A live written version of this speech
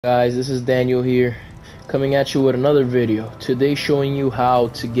Guys, this is Daniel here, coming at you with another video. Today showing you how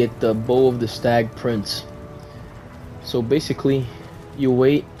to get the bow of the Stag Prince. So basically, you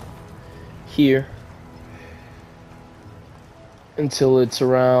wait here until it's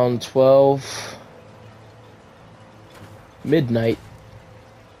around 12 midnight,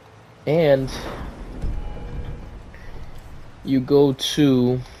 and you go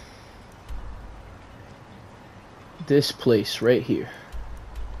to this place right here,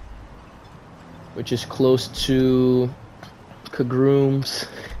 which is close to Kagroom's,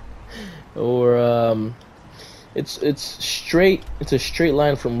 or it's a straight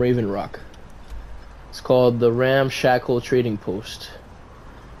line from Raven Rock. It's called the Ramshackle Trading Post.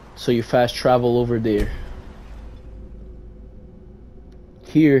 So you fast travel over there.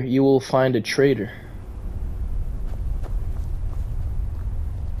 Here you will find a trader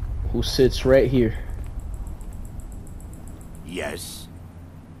who sits right here. Yes.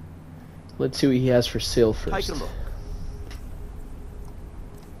 Let's see what he has for sale first. Take a look.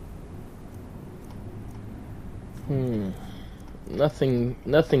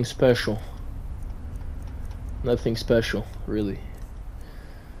 Nothing special. Nothing special, really.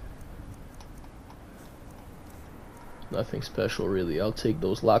 Nothing special, really. I'll take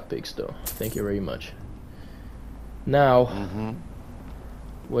those lockpicks, though. Thank you very much. Now,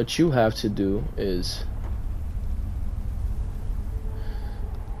 what you have to do is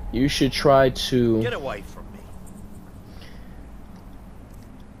you should try to... Get away from me.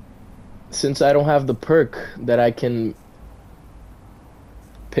 Since I don't have the perk that I can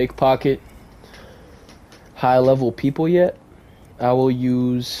pickpocket high-level people yet, I will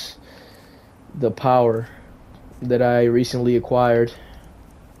use the power that I recently acquired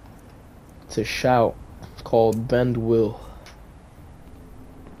to shout, called Bend Will.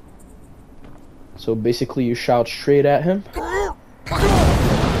 So basically you shout straight at him.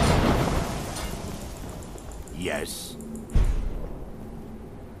 Yes.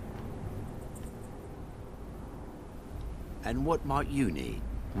 And what might you need?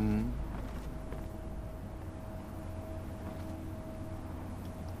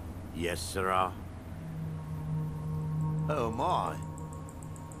 Yes, sirrah. Oh my.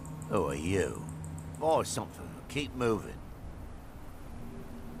 Who are you? Buy something. Keep moving.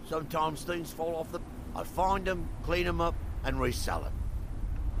 Sometimes things fall off the... I find them, clean them up, and resell them.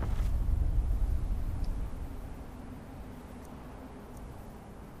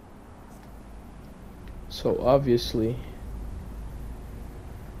 So obviously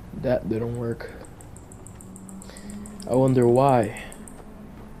that didn't work. I wonder why.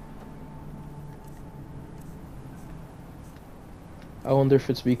 I wonder if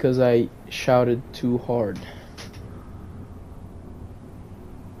it's because I shouted too hard.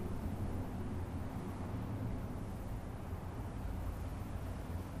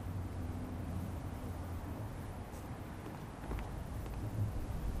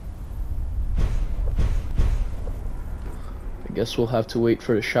 I guess we'll have to wait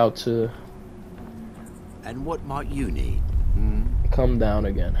for the shout to... And what might you need? come down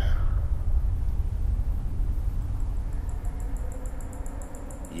again.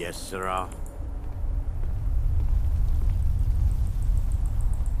 Yes, sirrah.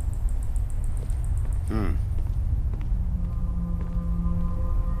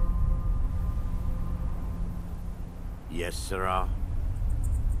 Yes, sirrah.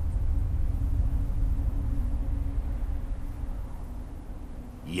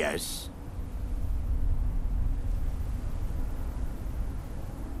 Yes.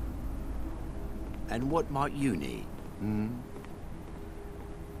 And what might you need?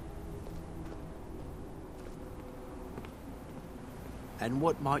 And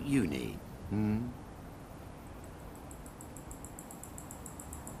what might you need?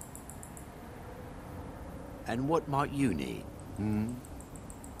 And what might you need?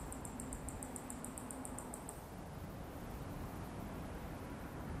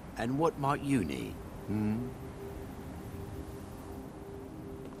 And what might you need?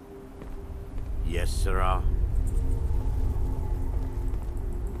 Yes, sirrah.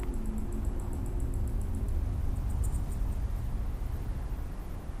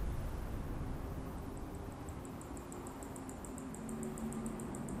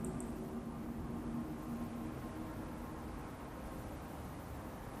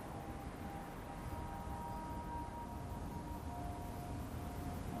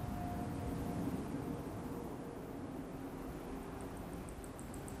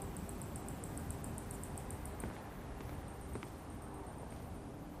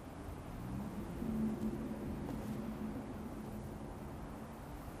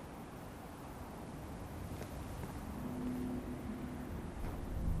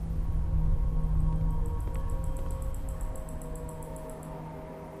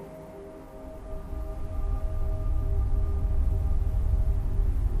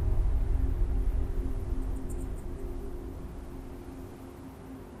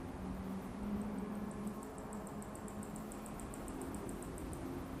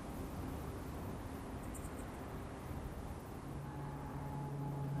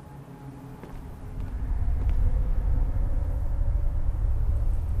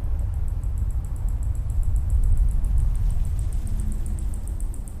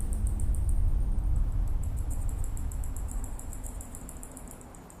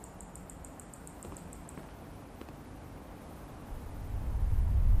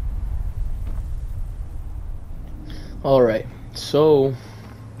 Alright, so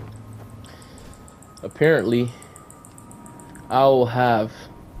apparently I will have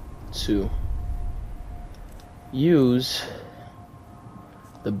to use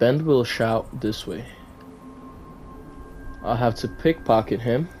the bend will shout this way. I'll have to pickpocket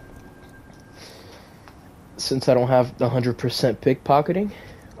him. Since I don't have 100% pickpocketing,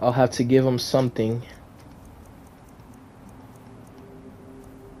 I'll have to give him something.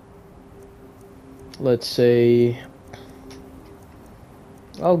 Let's say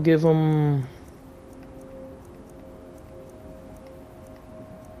I'll give him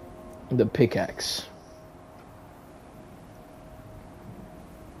the pickaxe.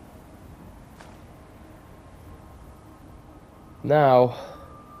 Now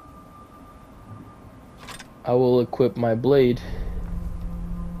I will equip my blade.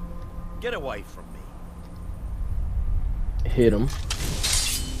 Get away from me. Hit him.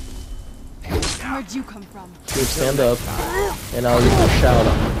 Where'd you come from? He'll stand up, and I'll give him a shout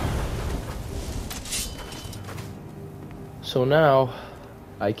out. So now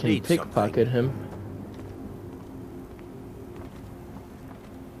I can Need pickpocket him.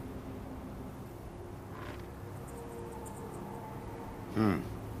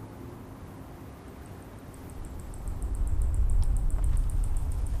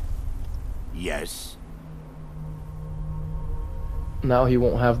 Yes. Now he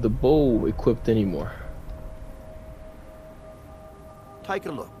won't have the bow equipped anymore. Take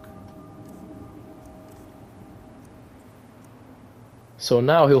a look. So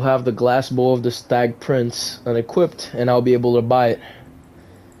now he'll have the glass bow of the Stag Prince unequipped, and I'll be able to buy it.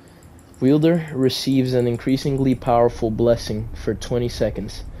 Wielder receives an increasingly powerful blessing for 20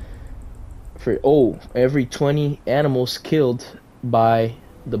 seconds. For every 20 animals killed by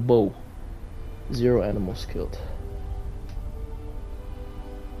the bow. 0 animals killed.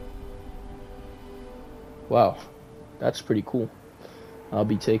 Wow, that's pretty cool. I'll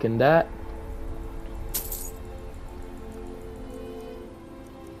be taking that.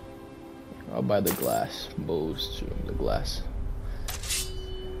 I'll buy the glass bows too, the glass.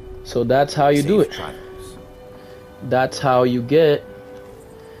 So that's how you do it. That's how you get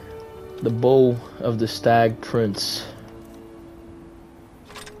the bow of the Stag Prince.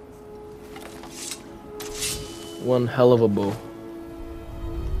 One hell of a bow.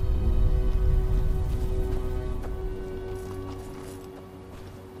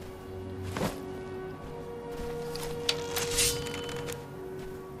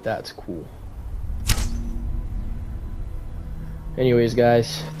 That's cool. Anyways,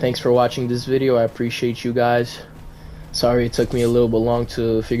 guys, thanks for watching this video. I appreciate you guys. Sorry it took me a little bit long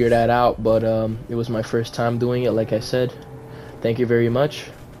to figure that out, but it was my first time doing it, like I said. Thank you very much.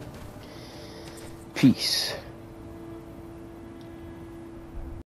 Peace.